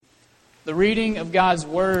The reading of God's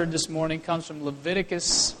Word this morning comes from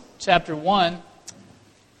Leviticus chapter 1,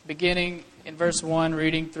 beginning in verse 1,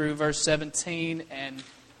 reading through verse 17, and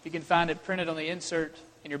you can find it printed on the insert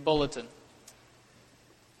in your bulletin.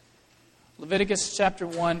 Leviticus chapter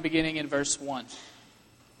 1, beginning in verse 1.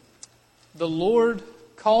 The Lord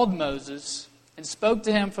called Moses and spoke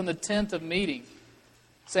to him from the tent of meeting,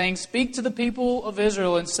 saying, "Speak to the people of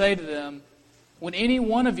Israel and say to them, when any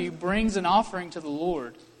one of you brings an offering to the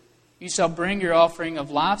Lord, you shall bring your offering of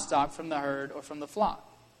livestock from the herd or from the flock.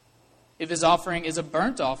 If his offering is a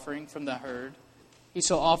burnt offering from the herd, he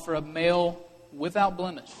shall offer a male without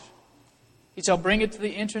blemish. He shall bring it to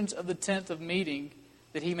the entrance of the tent of meeting,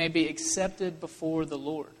 that he may be accepted before the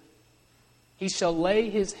Lord. He shall lay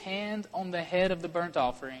his hand on the head of the burnt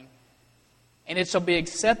offering, and it shall be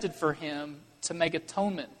accepted for him to make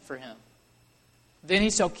atonement for him. Then he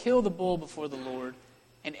shall kill the bull before the Lord,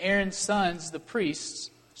 and Aaron's sons, the priests,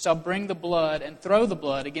 shall bring the blood and throw the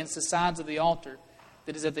blood against the sides of the altar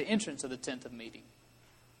that is at the entrance of the tent of meeting.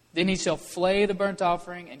 Then he shall flay the burnt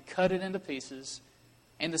offering and cut it into pieces,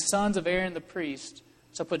 and the sons of Aaron the priest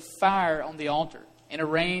shall put fire on the altar and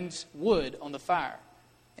arrange wood on the fire.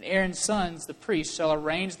 And Aaron's sons, the priests, shall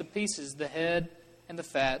arrange the pieces, the head and the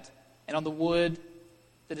fat, and on the wood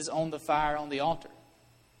that is on the fire on the altar.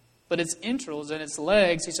 But its entrails and its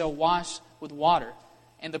legs he shall wash with water,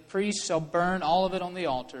 and the priest shall burn all of it on the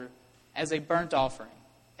altar as a burnt offering,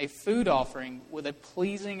 a food offering with a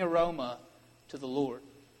pleasing aroma to the Lord.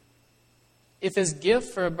 If his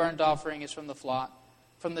gift for a burnt offering is from the flock,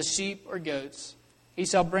 from the sheep or goats, he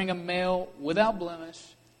shall bring a male without blemish,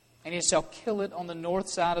 and he shall kill it on the north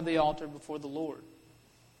side of the altar before the Lord.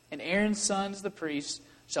 And Aaron's sons, the priests,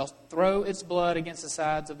 shall throw its blood against the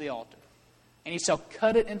sides of the altar, and he shall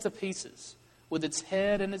cut it into pieces with its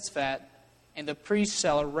head and its fat, and the priest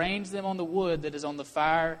shall arrange them on the wood that is on the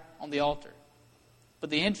fire on the altar. But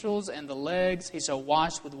the entrails and the legs he shall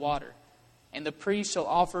wash with water, and the priest shall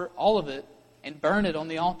offer all of it and burn it on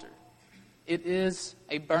the altar. It is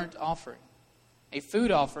a burnt offering, a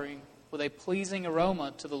food offering with a pleasing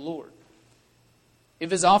aroma to the Lord.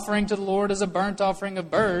 If his offering to the Lord is a burnt offering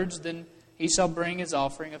of birds, then he shall bring his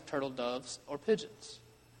offering of turtle doves or pigeons.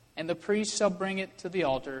 And the priest shall bring it to the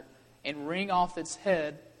altar and wring off its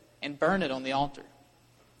head and burn it on the altar.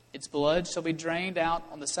 Its blood shall be drained out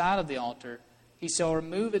on the side of the altar. He shall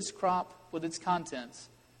remove its crop with its contents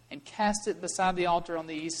and cast it beside the altar on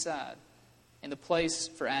the east side, in the place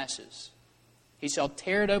for ashes. He shall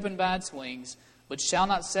tear it open by its wings, but shall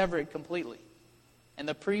not sever it completely. And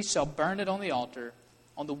the priest shall burn it on the altar,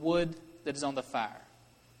 on the wood that is on the fire.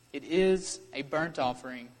 It is a burnt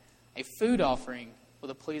offering, a food offering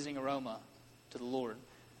with a pleasing aroma to the Lord."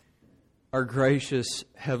 Our gracious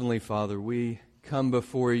Heavenly Father, we come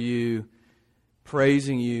before you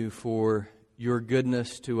praising you for your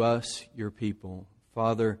goodness to us, your people.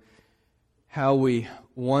 Father, how we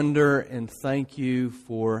wonder and thank you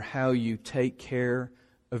for how you take care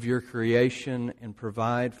of your creation and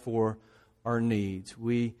provide for our needs.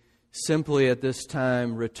 We simply at this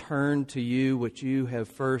time return to you what you have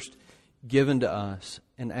first given to us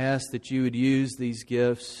and ask that you would use these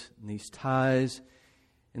gifts and these tithes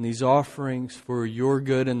and these offerings for your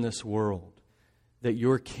good in this world, that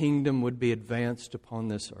your kingdom would be advanced upon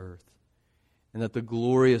this earth, and that the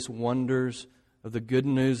glorious wonders of the good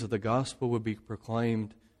news of the gospel would be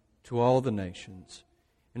proclaimed to all the nations.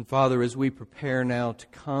 And Father, as we prepare now to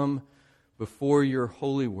come before your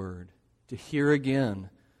holy word, to hear again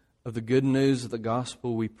of the good news of the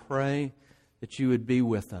gospel, we pray that you would be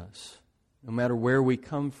with us. No matter where we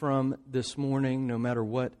come from this morning, no matter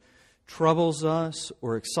what troubles us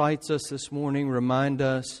or excites us this morning, remind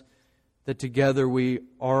us that together we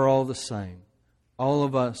are all the same. All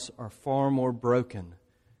of us are far more broken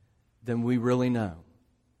than we really know,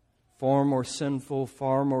 far more sinful,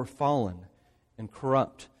 far more fallen and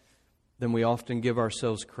corrupt than we often give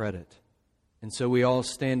ourselves credit. And so we all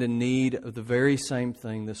stand in need of the very same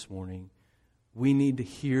thing this morning. We need to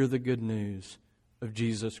hear the good news of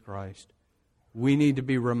Jesus Christ. We need to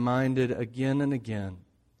be reminded again and again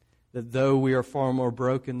that though we are far more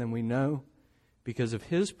broken than we know, because of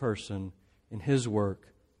His person and His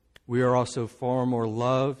work, we are also far more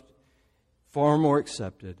loved, far more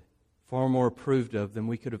accepted, far more approved of than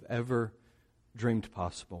we could have ever dreamed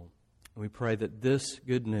possible. And we pray that this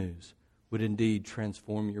good news would indeed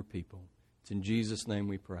transform your people. It's in Jesus' name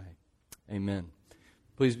we pray. Amen.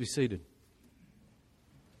 Please be seated.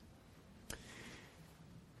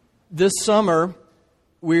 This summer,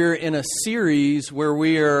 we're in a series where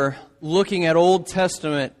we are looking at Old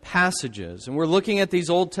Testament passages. And we're looking at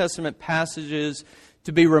these Old Testament passages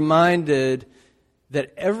to be reminded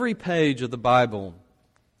that every page of the Bible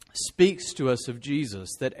speaks to us of Jesus,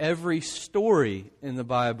 that every story in the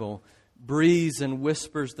Bible breathes and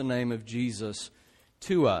whispers the name of Jesus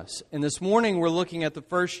to us. And this morning we're looking at the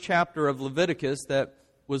first chapter of Leviticus that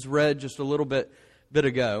was read just a little bit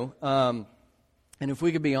ago. And if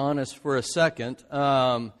we could be honest for a second,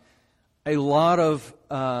 a lot of,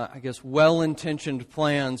 well-intentioned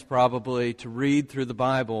plans probably to read through the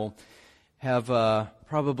Bible have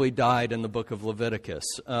probably died in the book of Leviticus.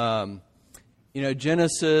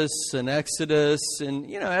 Genesis and Exodus,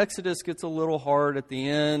 and, Exodus gets a little hard at the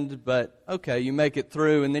end, but okay, you make it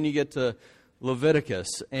through, and then you get to Leviticus.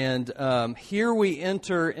 And here we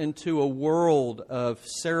enter into a world of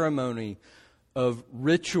ceremony, of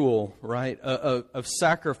ritual, right, of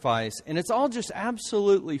sacrifice. And it's all just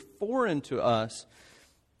absolutely foreign to us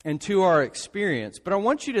and to our experience. But I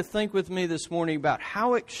want you to think with me this morning about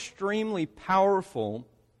how extremely powerful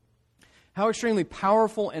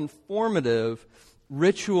and formative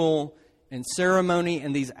ritual and ceremony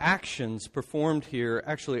and these actions performed here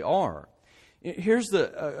actually are. Here's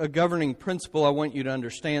a governing principle I want you to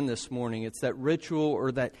understand this morning. It's that ritual,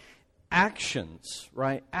 or that actions,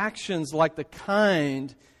 right? Actions like the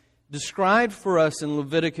kind described for us in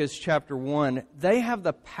Leviticus chapter 1, they have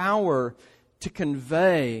the power to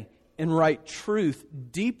convey and write truth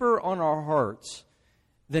deeper on our hearts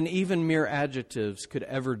than even mere adjectives could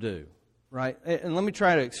ever do, right? And let me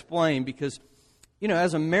try to explain, because,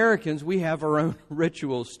 as Americans, we have our own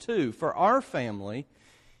rituals too. For our family,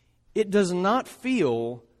 it does not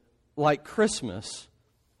feel like Christmas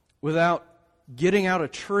without getting out a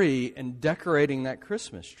tree and decorating that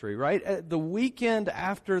Christmas tree, right? The weekend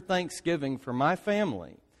after Thanksgiving for my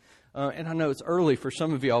family, and I know it's early for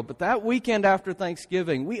some of y'all, but that weekend after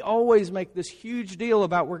Thanksgiving, we always make this huge deal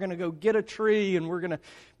about we're going to go get a tree and we're going to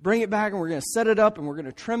bring it back and we're going to set it up and we're going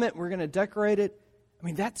to trim it and we're going to decorate it. I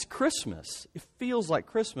mean, that's Christmas. It feels like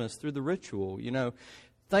Christmas through the ritual,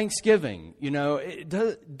 Thanksgiving,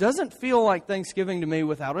 it doesn't feel like Thanksgiving to me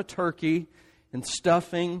without a turkey and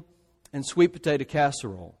stuffing and sweet potato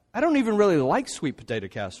casserole. I don't even really like sweet potato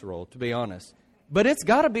casserole, to be honest. But it's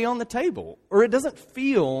got to be on the table, or it doesn't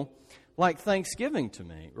feel like Thanksgiving to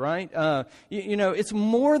me, right? It's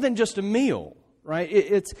more than just a meal, right?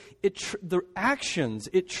 The actions,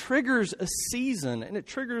 it triggers a season, and it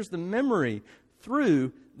triggers the memory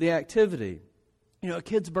through the activity. A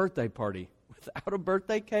kid's birthday party without a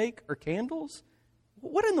birthday cake or candles?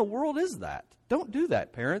 What in the world is that? Don't do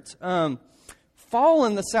that, parents. Fall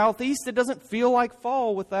in the Southeast, it doesn't feel like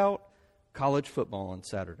fall without college football on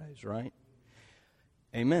Saturdays, right?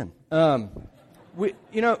 Amen. We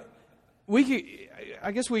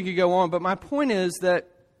could go on, but my point is that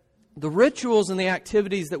the rituals and the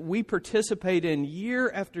activities that we participate in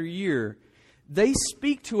year after year, they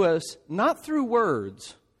speak to us not through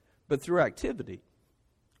words, but through activity,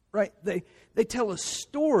 right? They tell a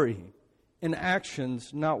story in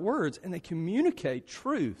actions, not words, and they communicate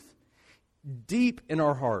truth deep in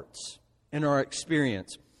our hearts, in our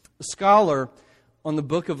experience. A scholar on the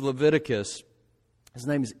book of Leviticus, his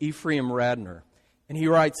name is Ephraim Radner, and he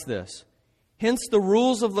writes this: "Hence the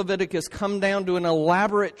rules of Leviticus come down to an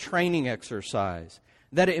elaborate training exercise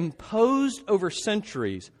that, imposed over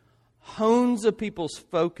centuries, hones a people's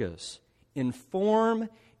focus in form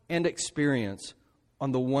and experience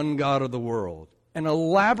on the one God of the world. An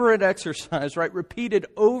elaborate exercise, right, repeated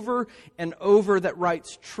over and over, that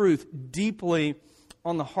writes truth deeply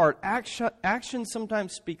on the heart. Actions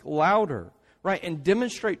sometimes speak louder, right, and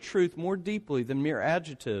demonstrate truth more deeply than mere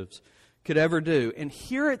adjectives could ever do." And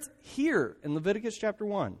here in Leviticus chapter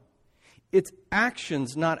 1, it's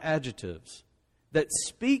actions, not adjectives, that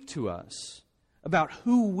speak to us about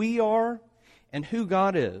who we are and who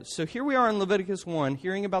God is. So here we are in Leviticus 1,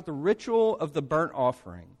 hearing about the ritual of the burnt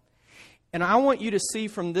offering. And I want you to see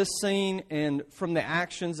from this scene and from the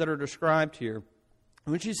actions that are described here, I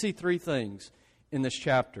want you to see three things in this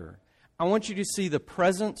chapter. I want you to see the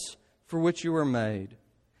presence for which you were made.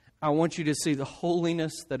 I want you to see the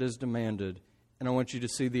holiness that is demanded. And I want you to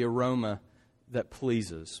see the aroma that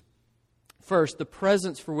pleases. First, the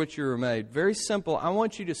presence for which you were made. Very simple. I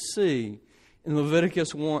want you to see in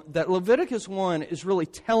Leviticus 1 that Leviticus 1 is really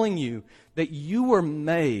telling you that you were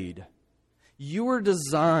made. You were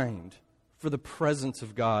designed for the presence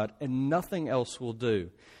of God, and nothing else will do.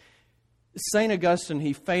 St. Augustine,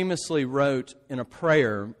 he famously wrote in a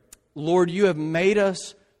prayer, "Lord, you have made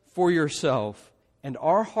us for yourself, and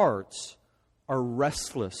our hearts are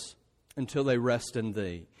restless until they rest in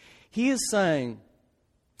Thee." He is saying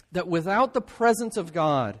that without the presence of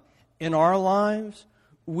God in our lives,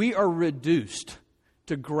 we are reduced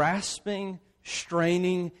to grasping,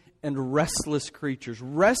 straining, and restless creatures,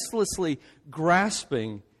 restlessly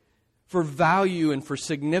grasping for value and for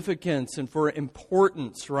significance and for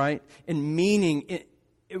importance, right? And meaning.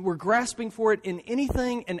 We're grasping for it in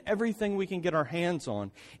anything and everything we can get our hands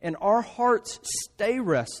on. And our hearts stay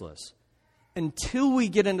restless until we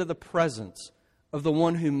get into the presence of the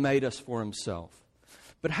one who made us for himself.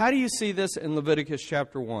 But how do you see this in Leviticus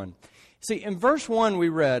chapter 1? See, in verse 1 we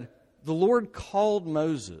read, the Lord called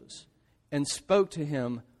Moses and spoke to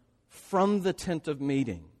him from the tent of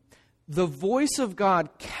meeting. The voice of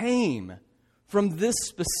God came from this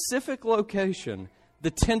specific location,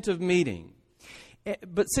 the tent of meeting.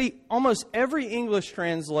 But see, almost every English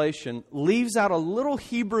translation leaves out a little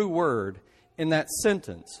Hebrew word in that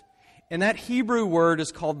sentence. And that Hebrew word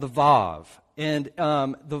is called the vav. And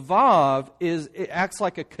the vav it acts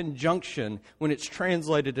like a conjunction when it's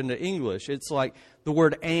translated into English. It's like the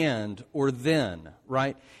word and or then,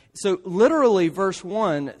 right? So literally verse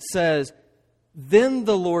 1 says, then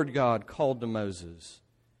the Lord God called to Moses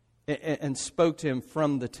and spoke to him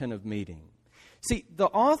from the tent of meeting. See, the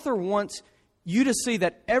author wants you to see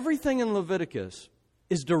that everything in Leviticus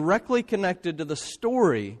is directly connected to the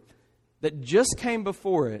story that just came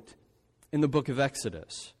before it in the book of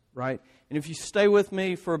Exodus, right? And if you stay with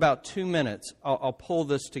me for about 2 minutes, I'll pull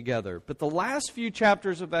this together. But the last few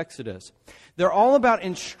chapters of Exodus, they're all about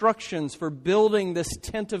instructions for building this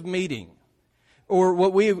tent of meeting, or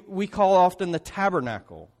what we call often the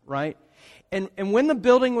tabernacle, right? And when the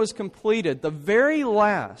building was completed, the very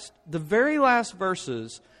last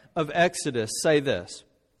verses of Exodus say this,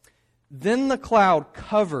 then the cloud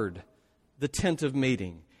covered the tent of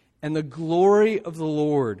meeting, and the glory of the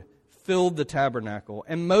Lord filled the tabernacle.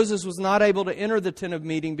 And Moses was not able to enter the tent of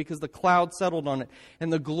meeting because the cloud settled on it,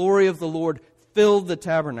 and the glory of the Lord filled the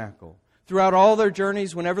tabernacle. Throughout all their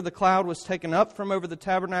journeys, whenever the cloud was taken up from over the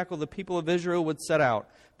tabernacle, the people of Israel would set out.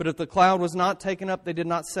 But if the cloud was not taken up, they did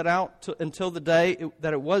not set out until the day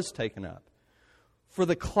that it was taken up. For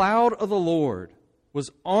the cloud of the Lord was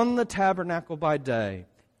on the tabernacle by day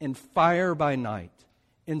and fire by night,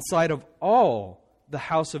 in sight of all the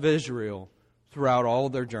house of Israel throughout all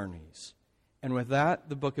their journeys. And with that,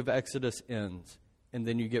 the book of Exodus ends. And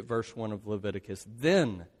then you get verse 1 of Leviticus.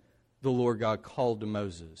 Then the Lord God called to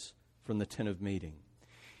Moses from the tent of meeting.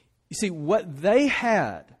 You see, what they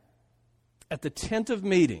had at the tent of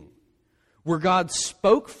meeting, where God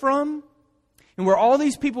spoke from, and where all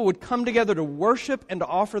these people would come together to worship and to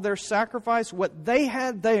offer their sacrifice, what they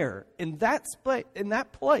had there in that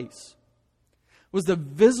place was the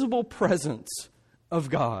visible presence of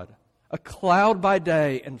God, a cloud by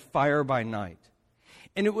day and fire by night.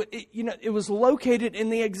 And it was located in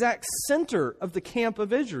the exact center of the camp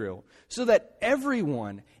of Israel, so that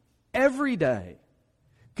everyone, every day,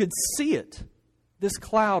 could see it. This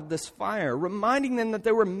cloud, this fire, reminding them that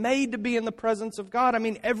they were made to be in the presence of God. I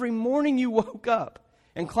mean, every morning you woke up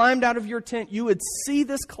and climbed out of your tent, you would see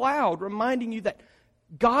this cloud reminding you that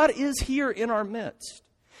God is here in our midst.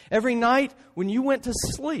 Every night when you went to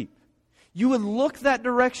sleep, you would look that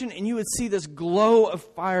direction and you would see this glow of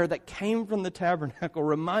fire that came from the tabernacle,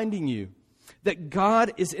 reminding you that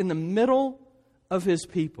God is in the middle of His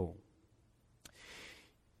people.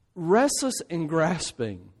 Restless and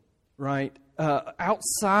grasping, right?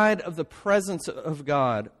 Outside of the presence of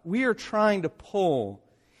God, we are trying to pull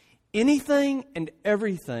anything and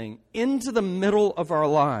everything into the middle of our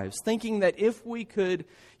lives, thinking that if we could,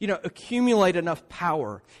 accumulate enough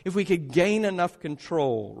power, if we could gain enough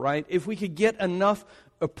control, right? If we could get enough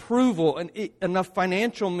approval and enough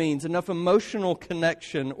financial means, enough emotional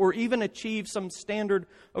connection, or even achieve some standard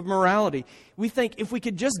of morality, we think if we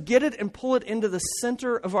could just get it and pull it into the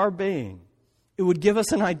center of our being, it would give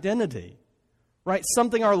us an identity. Right?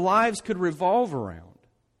 Something our lives could revolve around.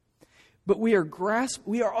 But we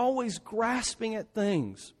are always grasping at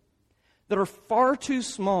things that are far too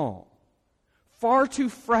small, far too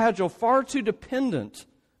fragile, far too dependent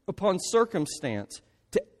upon circumstance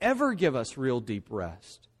to ever give us real deep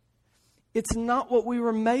rest. It's not what we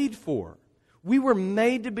were made for. We were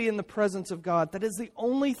made to be in the presence of God. That is the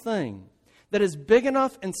only thing that is big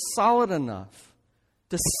enough and solid enough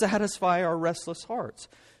to satisfy our restless hearts.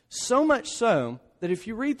 So much so that if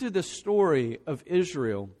you read through the story of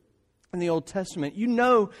Israel in the Old Testament, you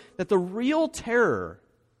know that the real terror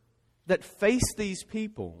that faced these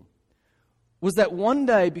people was that one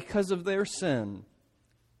day, because of their sin,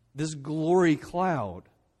 this glory cloud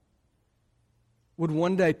would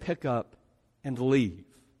one day pick up and leave.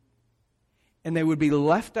 And they would be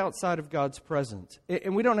left outside of God's presence.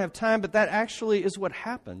 And we don't have time, but that actually is what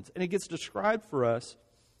happened. And it gets described for us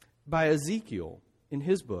by Ezekiel in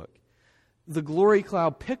his book. The glory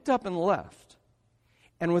cloud picked up and left.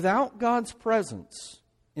 And without God's presence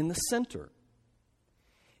in the center,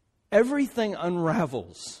 everything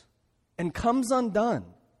unravels and comes undone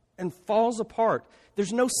and falls apart.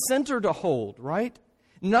 There's no center to hold, right?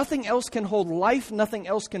 Nothing else can hold life. Nothing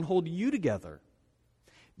else can hold you together.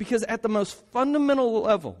 Because at the most fundamental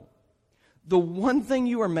level, the one thing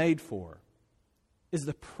you are made for is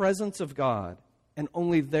the presence of God, and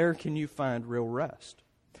only there can you find real rest.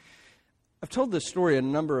 I've told this story a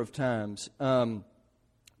number of times,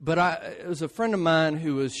 but it was a friend of mine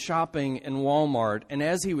who was shopping in Walmart, and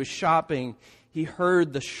as he was shopping, he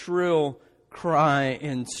heard the shrill cry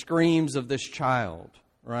and screams of this child,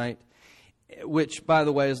 right? Which, by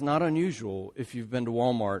the way, is not unusual if you've been to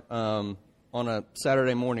Walmart on a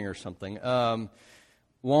Saturday morning or something.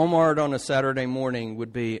 Walmart on a Saturday morning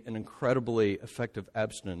would be an incredibly effective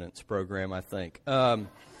abstinence program, I think.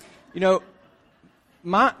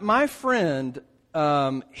 My friend,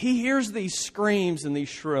 he hears these screams and these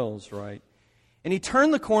shrills, right? And he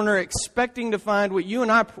turned the corner expecting to find what you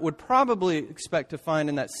and I would probably expect to find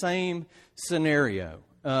in that same scenario.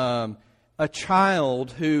 A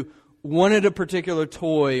child who wanted a particular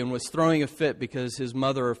toy and was throwing a fit because his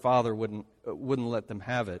mother or father wouldn't let them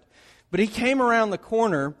have it. But he came around the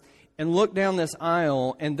corner and looked down this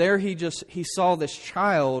aisle, and there he saw this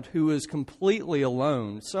child who was completely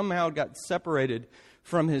alone, somehow got separated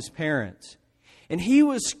from his parents. And he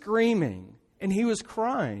was screaming and he was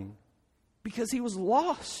crying because he was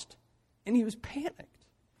lost and he was panicked.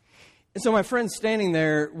 And so my friend's standing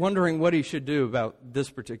there wondering what he should do about this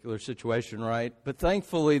particular situation, right? But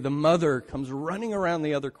thankfully the mother comes running around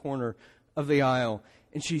the other corner of the aisle,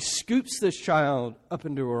 and she scoops this child up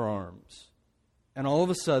into her arms. And all of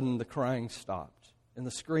a sudden, the crying stopped and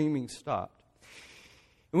the screaming stopped.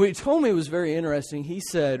 And what he told me was very interesting. He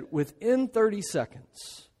said, within 30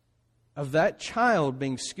 seconds of that child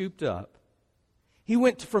being scooped up, he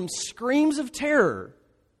went from screams of terror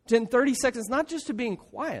to, in 30 seconds, not just to being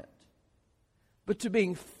quiet, but to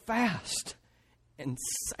being fast and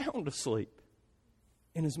sound asleep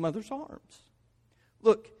in his mother's arms.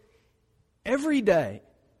 Look, every day,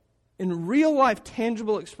 in real life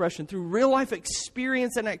tangible expression, through real life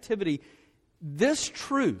experience and activity, this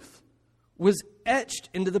truth was etched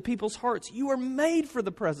into the people's hearts. You are made for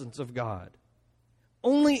the presence of God.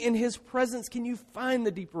 Only in His presence can you find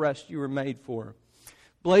the deep rest you were made for.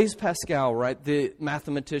 Blaise Pascal, right, the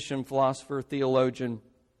mathematician, philosopher, theologian,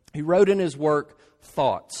 he wrote in his work,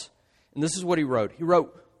 Thoughts. And this is what he wrote. He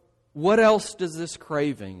wrote, "What else does this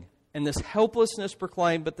craving and this helplessness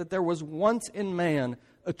proclaim but that there was once in man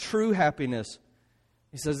a true happiness,"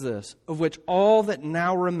 he says this, "of which all that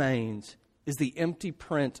now remains is the empty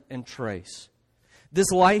print and trace.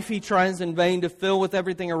 This life he tries in vain to fill with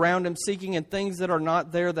everything around him, seeking in things that are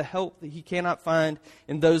not there the help that he cannot find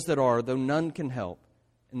in those that are, though none can help."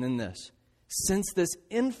 And then this, "Since this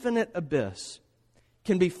infinite abyss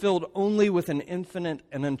can be filled only with an infinite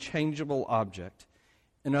and unchangeable object,"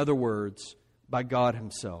 in other words, by God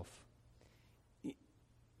Himself.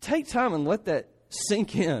 Take time and let that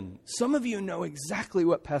sink in. Some of you know exactly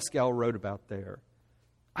what Pascal wrote about there.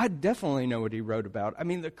 I definitely know what he wrote about. I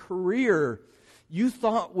mean, the career you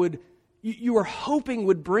thought you were hoping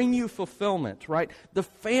would bring you fulfillment, right? The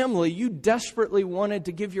family you desperately wanted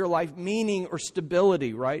to give your life meaning or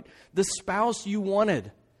stability, right? The spouse you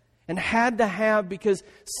wanted and had to have because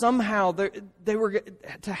somehow they were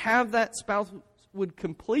to have that spouse would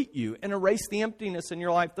complete you and erase the emptiness in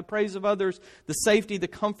your life, the praise of others, the safety, the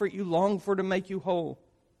comfort you long for to make you whole.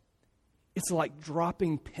 It's like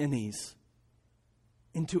dropping pennies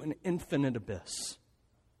into an infinite abyss.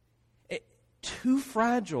 Too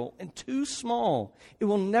fragile and too small. It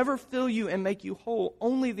will never fill you and make you whole.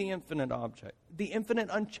 Only the infinite object, the infinite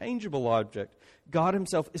unchangeable object, God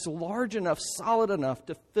Himself, is large enough, solid enough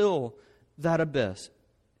to fill that abyss.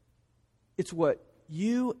 It's what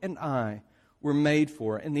you and I were made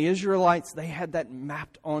for. And the Israelites, they had that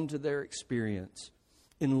mapped onto their experience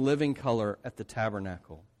in living color at the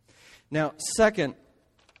tabernacle. Now, second,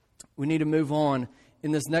 we need to move on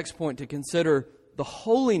in this next point to consider the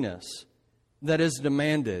holiness that is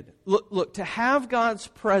demanded. Look, to have God's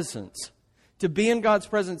presence, to be in God's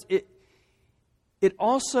presence, it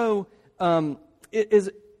also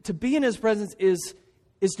is to be in His presence is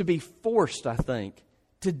to be forced, I think,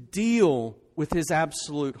 to deal with His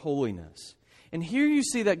absolute holiness. And here you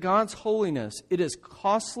see that God's holiness, it is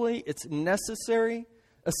costly, it's necessary,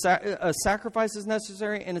 a sacrifice is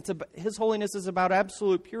necessary, and His holiness is about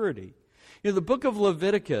absolute purity. You know, the book of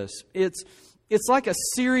Leviticus, it's like a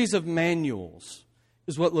series of manuals,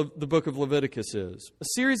 is what the book of Leviticus is. A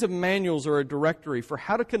series of manuals or a directory for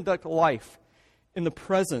how to conduct life in the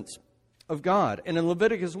presence of God. And in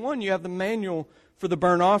Leviticus 1, you have the manual for the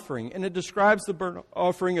burnt offering, and it describes the burnt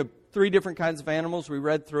offering of 3 different kinds of animals. We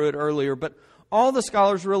read through it earlier, but all the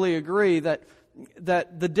scholars really agree that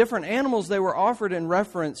the different animals, they were offered in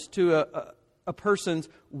reference to a person's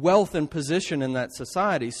wealth and position in that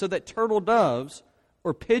society, so that turtle doves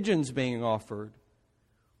or pigeons being offered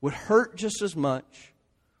would hurt just as much,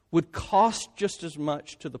 would cost just as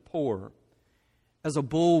much to the poor as a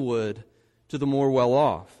bull would to the more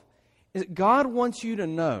well-off. God wants you to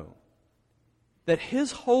know that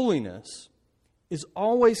His holiness is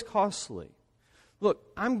always costly. Look,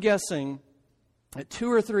 I'm guessing that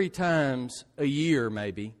 2 or 3 times a year,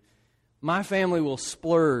 maybe, my family will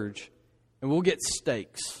splurge and we'll get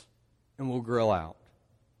steaks and we'll grill out,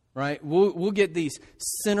 right? We'll get these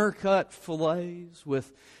center-cut fillets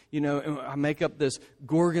with, I make up this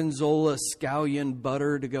gorgonzola scallion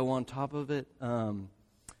butter to go on top of it.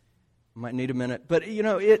 Might need a minute, but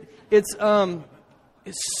it's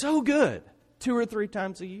so good 2 or 3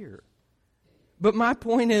 times a year. But my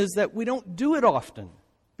point is that we don't do it often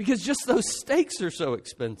because just those steaks are so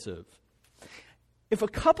expensive. If a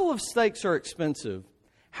couple of steaks are expensive,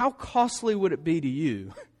 how costly would it be to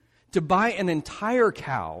you to buy an entire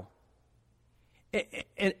cow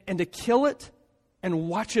and to kill it and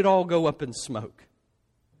watch it all go up in smoke?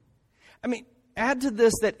 I mean, add to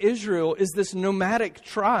this that Israel is this nomadic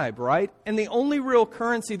tribe, right? And the only real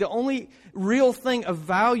currency, the only real thing of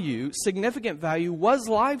value, significant value, was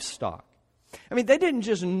livestock. I mean, they didn't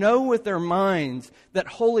just know with their minds that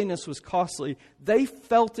holiness was costly. They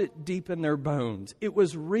felt it deep in their bones. It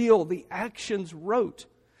was real. The actions wrote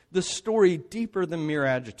the story deeper than mere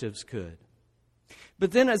adjectives could.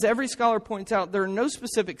 But then, as every scholar points out, there are no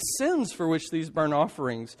specific sins for which these burnt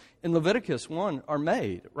offerings in Leviticus 1 are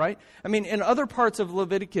made, right? I mean, in other parts of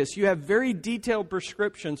Leviticus, you have very detailed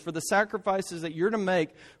prescriptions for the sacrifices that you're to make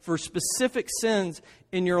for specific sins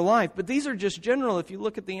in your life. But these are just general. If you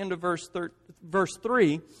look at the end of verse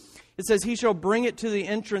 3, it says, "He shall bring it to the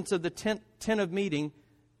entrance of the tent of meeting,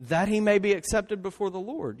 that he may be accepted before the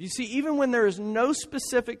Lord." You see, even when there is no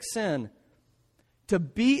specific sin, to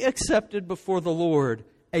be accepted before the Lord,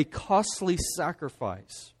 a costly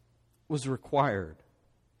sacrifice was required.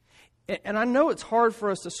 And I know it's hard for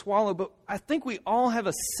us to swallow, but I think we all have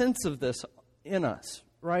a sense of this in us,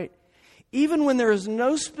 right? Even when there is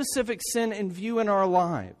no specific sin in view in our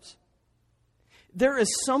lives, there is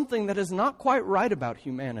something that is not quite right about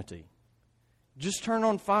humanity. Just turn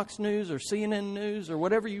on Fox News or CNN News or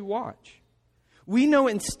whatever you watch. We know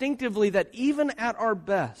instinctively that even at our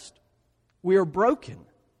best, we are broken.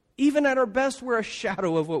 Even at our best, we're a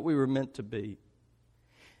shadow of what we were meant to be.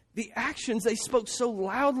 The actions, they spoke so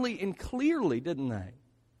loudly and clearly, didn't they?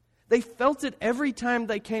 They felt it every time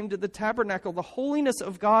they came to the tabernacle. The holiness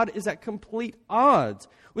of God is at complete odds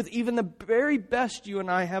with even the very best you and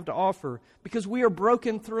I have to offer because we are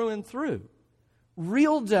broken through and through.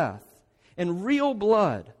 Real death and real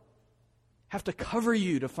blood have to cover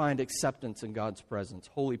you to find acceptance in God's presence,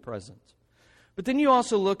 holy presence. But then you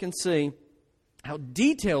also look and see how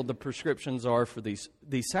detailed the prescriptions are for these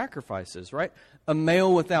sacrifices, right? A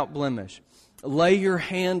male without blemish. Lay your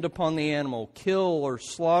hand upon the animal, kill or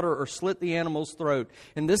slaughter or slit the animal's throat.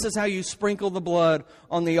 And this is how you sprinkle the blood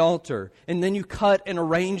on the altar. And then you cut and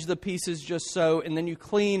arrange the pieces just so. And then you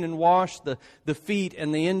clean and wash the feet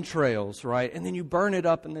and the entrails, right? And then you burn it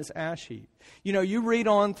up in this ash heap. You read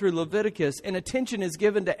on through Leviticus and attention is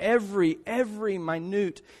given to every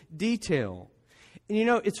minute detail.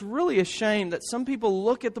 And it's really a shame that some people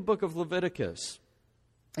look at the book of Leviticus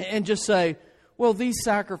and just say, well, these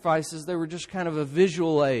sacrifices, they were just kind of a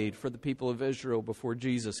visual aid for the people of Israel before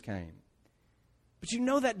Jesus came.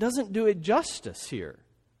 But that doesn't do it justice here.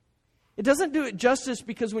 It doesn't do it justice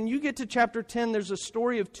because when you get to chapter 10, there's a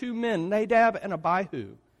story of 2 men, Nadab and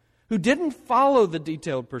Abihu, who didn't follow the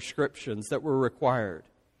detailed prescriptions that were required.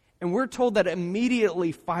 And we're told that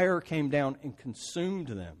immediately fire came down and consumed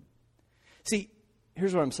them. See,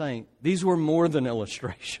 here's what I'm saying. These were more than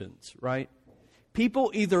illustrations, right? People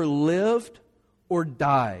either lived or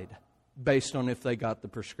died based on if they got the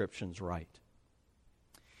prescriptions right.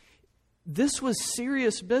 This was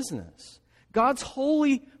serious business. God's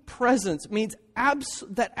holy presence means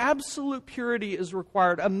that absolute purity is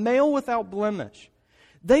required, a male without blemish.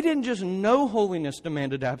 They didn't just know holiness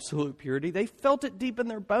demanded absolute purity. They felt it deep in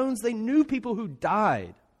their bones. They knew people who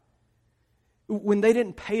died when they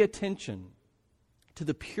didn't pay attention to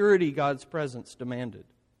the purity God's presence demanded.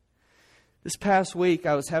 This past week,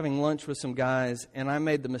 I was having lunch with some guys, and I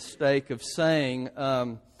made the mistake of saying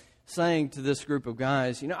to this group of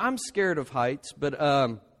guys, I'm scared of heights, but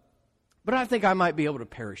I think I might be able to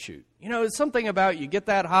parachute. It's something about you get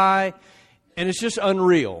that high, And it's just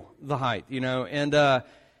unreal, the height, And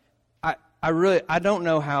I don't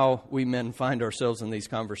know how we men find ourselves in these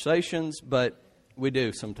conversations, but we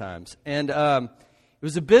do sometimes. And it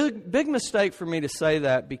was a big mistake for me to say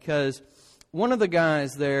that because one of the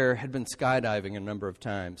guys there had been skydiving a number of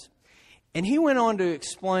times. And he went on to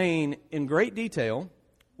explain in great detail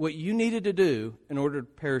what you needed to do in order to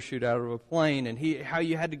parachute out of a plane, and how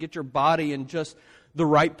you had to get your body in just the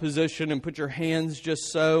right position and put your hands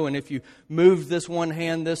just so, and if you moved this one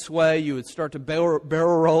hand this way, you would start to barrel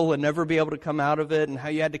roll and never be able to come out of it, and how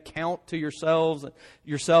you had to count to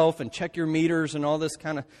yourself and check your meters and all this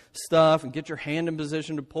kind of stuff, and get your hand in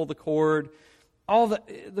position to pull the cord. All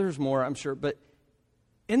that, there's more, I'm sure, but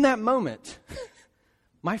in that moment,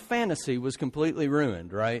 my fantasy was completely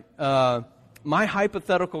ruined, right? My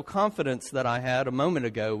hypothetical confidence that I had a moment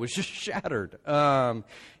ago was just shattered.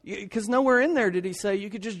 Because nowhere in there did he say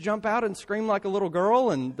you could just jump out and scream like a little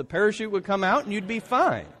girl and the parachute would come out and you'd be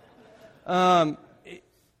fine.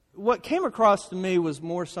 What came across to me was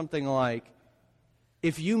more something like,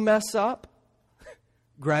 if you mess up,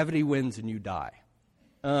 gravity wins and you die.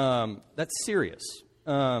 That's serious.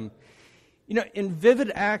 In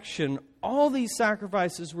vivid action, all these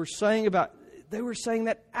sacrifices they were saying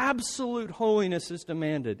that absolute holiness is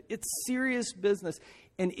demanded. It's serious business,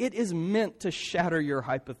 and it is meant to shatter your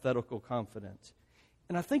hypothetical confidence.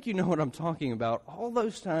 And I think you know what I'm talking about. All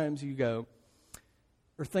those times you go,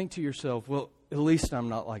 or think to yourself, well, at least I'm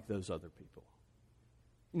not like those other people.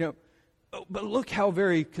 But look how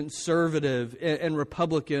very conservative and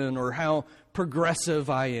Republican or how progressive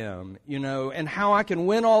I am, and how I can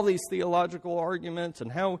win all these theological arguments and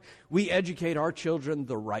how we educate our children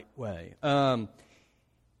the right way. And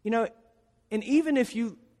even if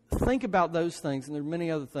you think about those things, and there are many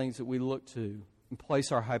other things that we look to and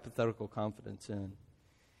place our hypothetical confidence in,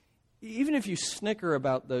 even if you snicker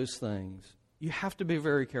about those things, you have to be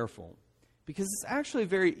very careful, because it's actually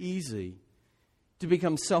very easy to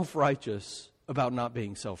become self-righteous about not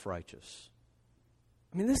being self-righteous.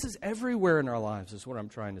 I mean, this is everywhere in our lives, is what I'm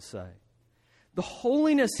trying to say. The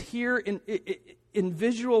holiness here in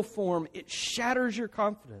visual form, it shatters your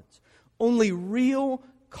confidence. Only real,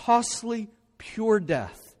 costly, pure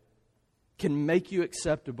death can make you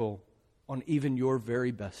acceptable on even your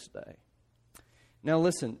very best day. Now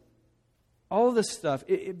listen, all of this stuff,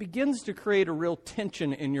 it begins to create a real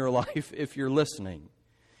tension in your life if you're listening.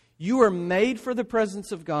 You are made for the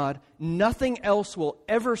presence of God. Nothing else will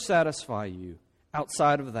ever satisfy you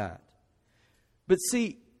outside of that. But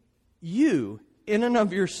see, you, in and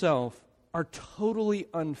of yourself, are totally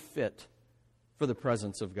unfit for the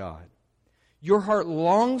presence of God. Your heart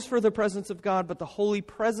longs for the presence of God, but the holy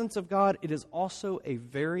presence of God, it is also a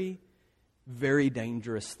very, very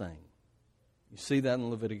dangerous thing. You see that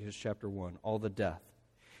in Leviticus chapter 1, all the death.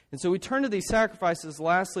 And so we turn to these sacrifices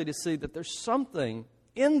lastly to see that there's something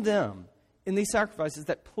in them, in these sacrifices,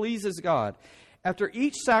 that pleases God. After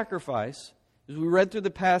each sacrifice, as we read through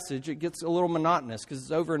the passage, it gets a little monotonous because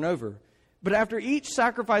it's over and over. But after each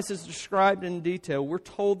sacrifice is described in detail, we're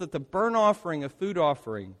told that the burnt offering, a food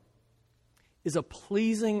offering, is a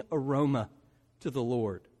pleasing aroma to the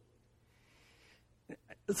Lord.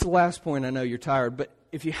 That's the last point. I know you're tired, but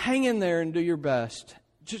if you hang in there and do your best,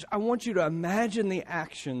 I want you to imagine the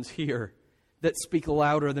actions here that speak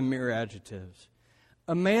louder than mere adjectives.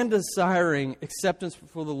 A man desiring acceptance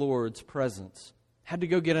before the Lord's presence had to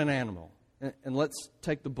go get an animal. And let's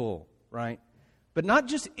take the bull, right? But not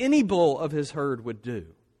just any bull of his herd would do.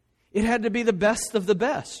 It had to be the best of the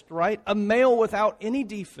best, right? A male without any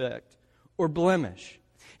defect or blemish.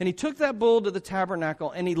 And he took that bull to the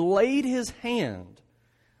tabernacle and he laid his hand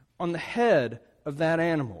on the head of that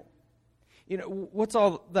animal. What's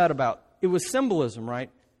all that about? It was symbolism, right?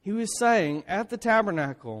 He was saying at the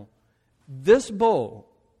tabernacle, this bull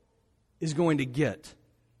is going to get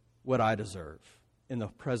what I deserve in the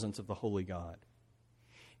presence of the holy God.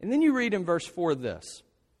 And then you read in verse 4 this: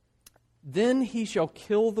 then he shall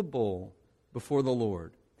kill the bull before the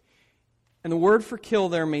Lord. And the word for kill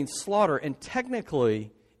there means slaughter, and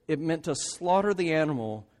technically it meant to slaughter the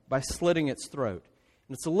animal by slitting its throat.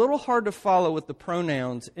 And it's a little hard to follow with the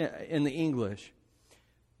pronouns in the English,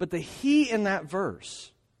 but the he in that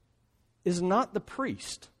verse is not the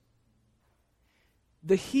priest.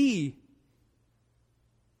 The he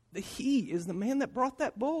is the man that brought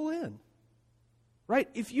that bull in. Right?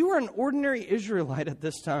 If you were an ordinary Israelite at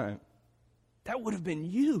this time, that would have been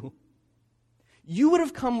you. You would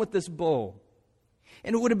have come with this bull.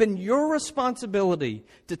 And it would have been your responsibility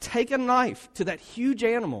to take a knife to that huge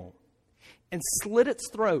animal and slit its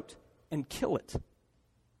throat and kill it.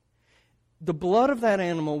 the blood of that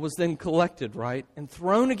animal was then collected, right, and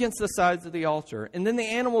thrown against the sides of the altar. And then the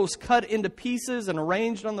animal was cut into pieces and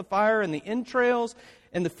arranged on the fire, and the entrails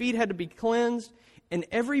and the feet had to be cleansed. And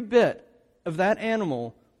every bit of that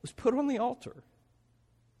animal was put on the altar,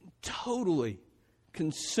 totally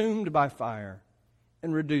consumed by fire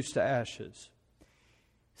and reduced to ashes.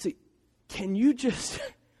 See, can you just,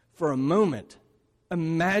 for a moment,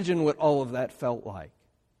 imagine what all of that felt like?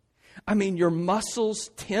 I mean, your muscles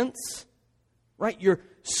tense, right? Your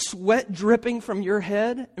sweat dripping from your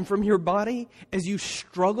head and from your body as you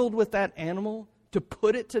struggled with that animal to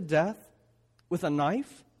put it to death with a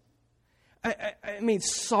knife. I mean,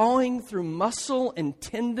 sawing through muscle and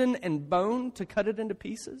tendon and bone to cut it into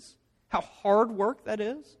pieces. How hard work that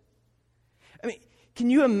is. I mean, can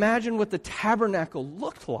you imagine what the tabernacle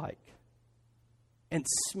looked like and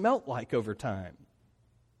smelt like over time?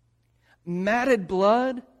 Matted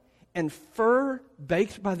blood and fur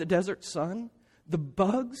baked by the desert sun, the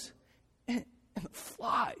bugs and the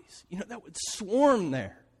flies, that would swarm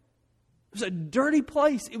there. It was a dirty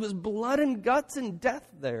place. It was blood and guts and death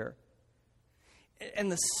there.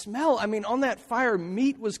 And the smell, I mean, on that fire,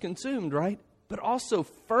 meat was consumed, right? But also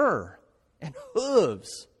fur and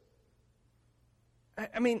hooves.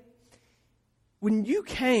 I mean, when you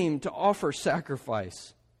came to offer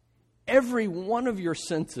sacrifice, every one of your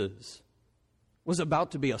senses was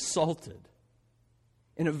about to be assaulted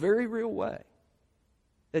in a very real way.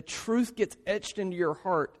 That truth gets etched into your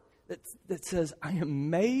heart that says, I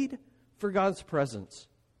am made for God's presence.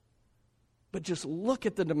 But just look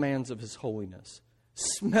at the demands of His holiness.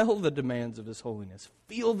 Smell the demands of His holiness.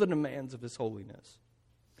 Feel the demands of His holiness.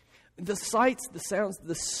 The sights, the sounds,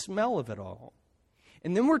 the smell of it all.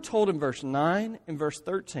 And then we're told in verse 9, and verse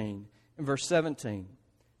 13, and verse 17,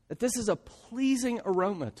 that this is a pleasing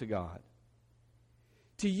aroma to God.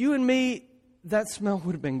 To you and me, that smell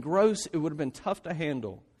would have been gross. It would have been tough to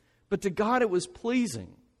handle. But to God, it was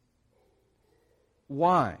pleasing.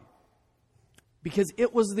 Why? Because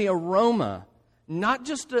it was the aroma, not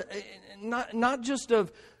just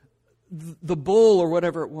of the bull or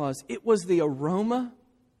whatever it was. It was the aroma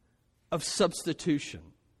of substitution.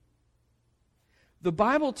 The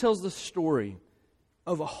Bible tells the story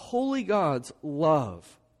of a holy God's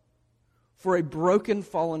love for a broken,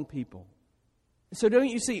 fallen people. So don't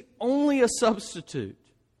you see, only a substitute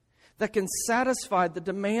that can satisfy the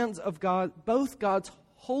demands of God, both God's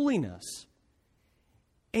holiness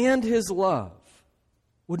and His love,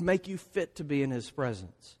 would make you fit to be in His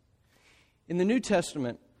presence. In the New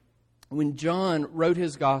Testament, when John wrote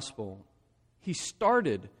his gospel, he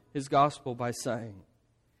started his gospel by saying,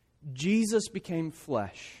 Jesus became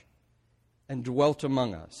flesh and dwelt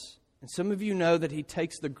among us. And some of you know that he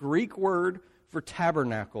takes the Greek word for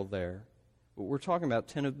tabernacle there, what we're talking about,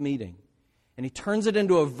 tent of meeting, and he turns it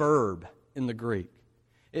into a verb in the Greek.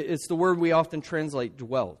 It's the word we often translate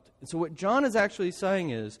dwelt. And so what John is actually saying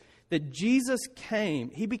is that Jesus came,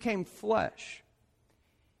 he became flesh,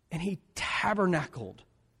 and he tabernacled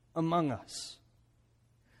among us.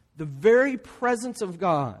 The very presence of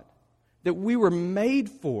God that we were made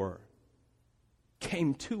for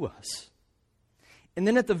came to us. And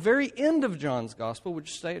then at the very end of John's gospel,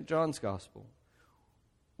 which stay at John's gospel,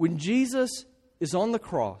 when Jesus is on the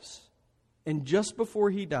cross and just before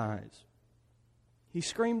he dies, he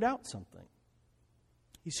screamed out something.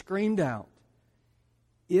 He screamed out,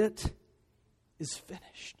 "It is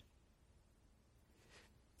finished."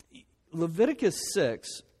 Leviticus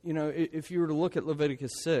 6, if you were to look at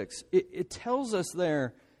Leviticus 6, it tells us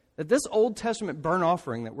there that this Old Testament burnt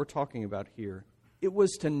offering that we're talking about here, it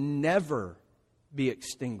was to never be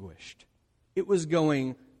extinguished.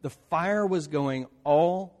 The fire was going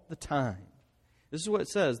all the time. This is what it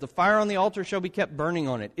says. The fire on the altar shall be kept burning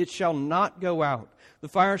on it. It shall not go out. The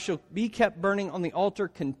fire shall be kept burning on the altar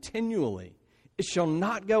continually. It shall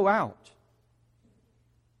not go out.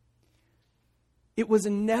 It was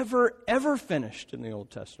never, ever finished in the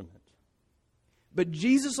Old Testament. But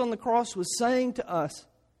Jesus on the cross was saying to us,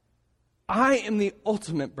 I am the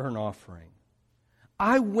ultimate burnt offering.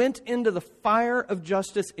 I went into the fire of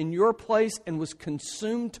justice in your place and was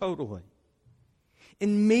consumed totally.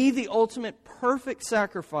 In me, the ultimate perfect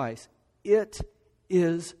sacrifice, it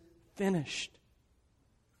is finished.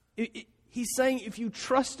 He's saying if you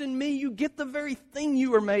trust in me, you get the very thing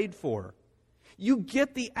you were made for. You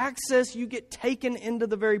get the access, you get taken into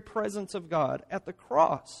the very presence of God at the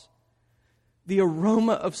cross. The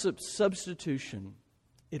aroma of substitution,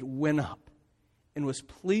 it went up and was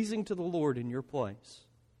pleasing to the Lord in your place.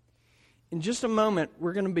 In just a moment,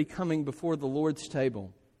 we're going to be coming before the Lord's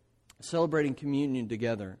table, celebrating communion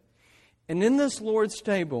together. And in this Lord's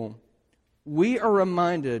table, we are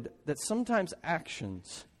reminded that sometimes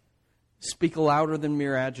actions speak louder than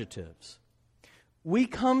mere adjectives. We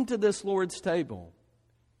come to this Lord's table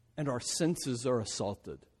and our senses are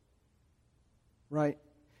assaulted. Right?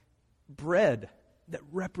 Bread that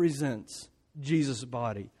represents Jesus'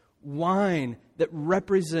 body. Wine that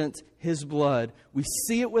represents His blood. We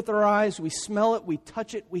see it with our eyes, we smell it, we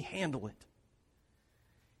touch it, we handle it.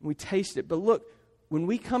 We taste it. But look, when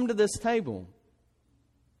we come to this table,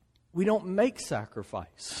 we don't make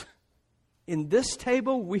sacrifice. In this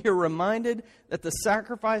table, we are reminded that the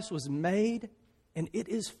sacrifice was made and it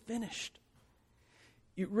is finished.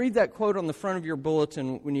 You read that quote on the front of your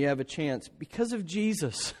bulletin when you have a chance. Because of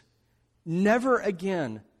Jesus, never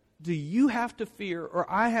again do you have to fear, or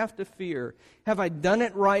I have to fear, have I done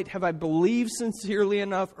it right? Have I believed sincerely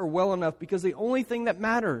enough or well enough? Because the only thing that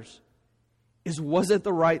matters is, was it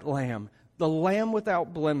the right lamb? The lamb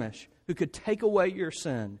without blemish who could take away your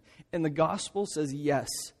sin. And the gospel says, yes,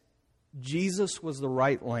 Jesus was the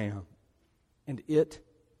right lamb. And it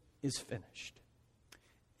is finished.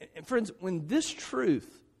 And friends, when this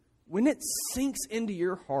truth, when it sinks into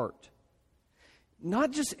your heart,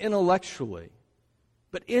 not just intellectually,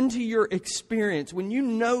 but into your experience, when you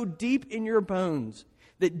know deep in your bones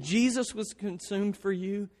that Jesus was consumed for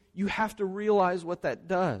you, you have to realize what that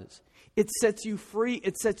does. It sets you free.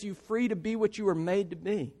 It sets you free to be what you were made to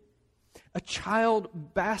be. A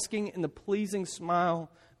child basking in the pleasing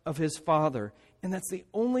smile of his Father. And that's the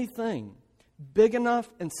only thing big enough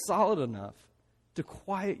and solid enough to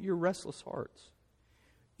quiet your restless hearts.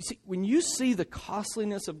 You see, when you see the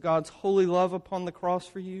costliness of God's holy love upon the cross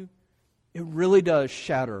for you, it really does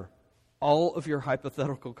shatter all of your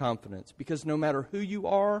hypothetical confidence. Because no matter who you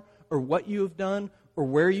are or what you have done or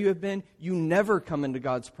where you have been, you never come into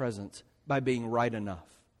God's presence by being right enough.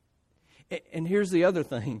 And here's the other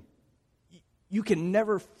thing. You can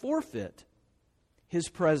never forfeit His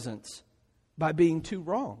presence by being too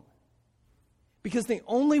wrong. Because the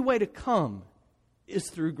only way to come is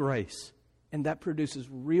through grace. And that produces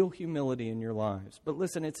real humility in your lives. But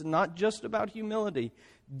listen, it's not just about humility.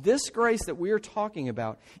 This grace that we are talking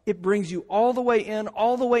about, it brings you all the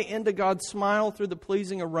way into God's smile through the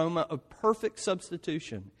pleasing aroma of perfect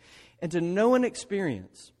substitution. And to know and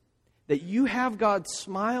experience that you have God's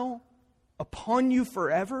smile upon you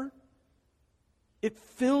forever, it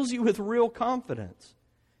fills you with real confidence.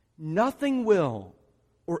 Nothing will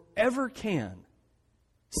or ever can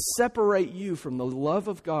separate you from the love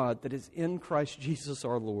of God that is in Christ Jesus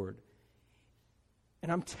our Lord.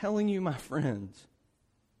 And I'm telling you, my friends,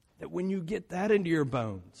 that when you get that into your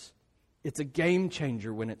bones, it's a game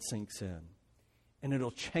changer when it sinks in. And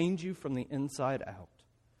it'll change you from the inside out.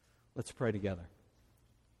 Let's pray together.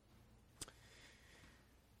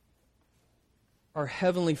 Our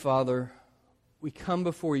Heavenly Father, we come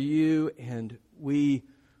before you and we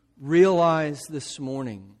realize this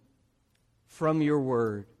morning from your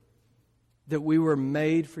word that we were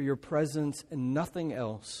made for your presence and nothing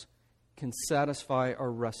else can satisfy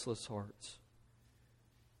our restless hearts.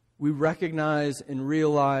 We recognize and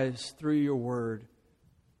realize through your word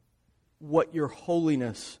what your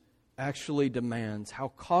holiness actually demands, how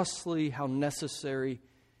costly, how necessary,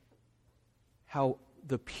 how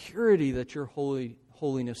the purity that your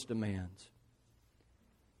holiness demands.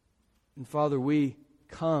 And Father, we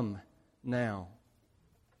come now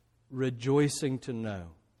rejoicing to know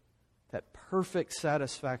that perfect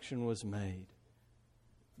satisfaction was made.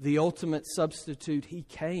 The ultimate substitute, He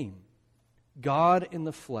came. God in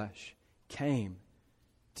the flesh came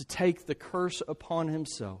to take the curse upon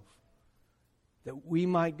Himself that we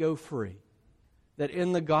might go free. That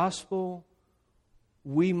in the gospel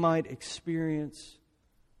we might experience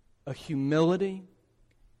a humility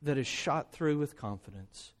that is shot through with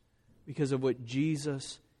confidence because of what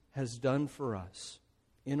Jesus has done for us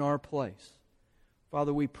in our place.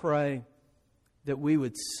 Father, we pray that we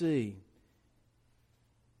would see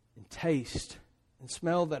and taste and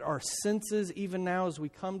smell, that our senses, even now as we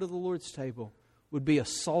come to the Lord's table, would be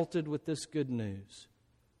assaulted with this good news.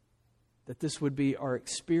 That this would be our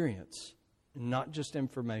experience and not just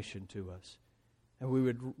information to us. And we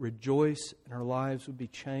would rejoice and our lives would be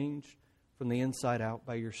changed from the inside out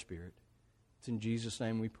by your Spirit. It's in Jesus'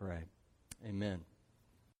 name we pray. Amen.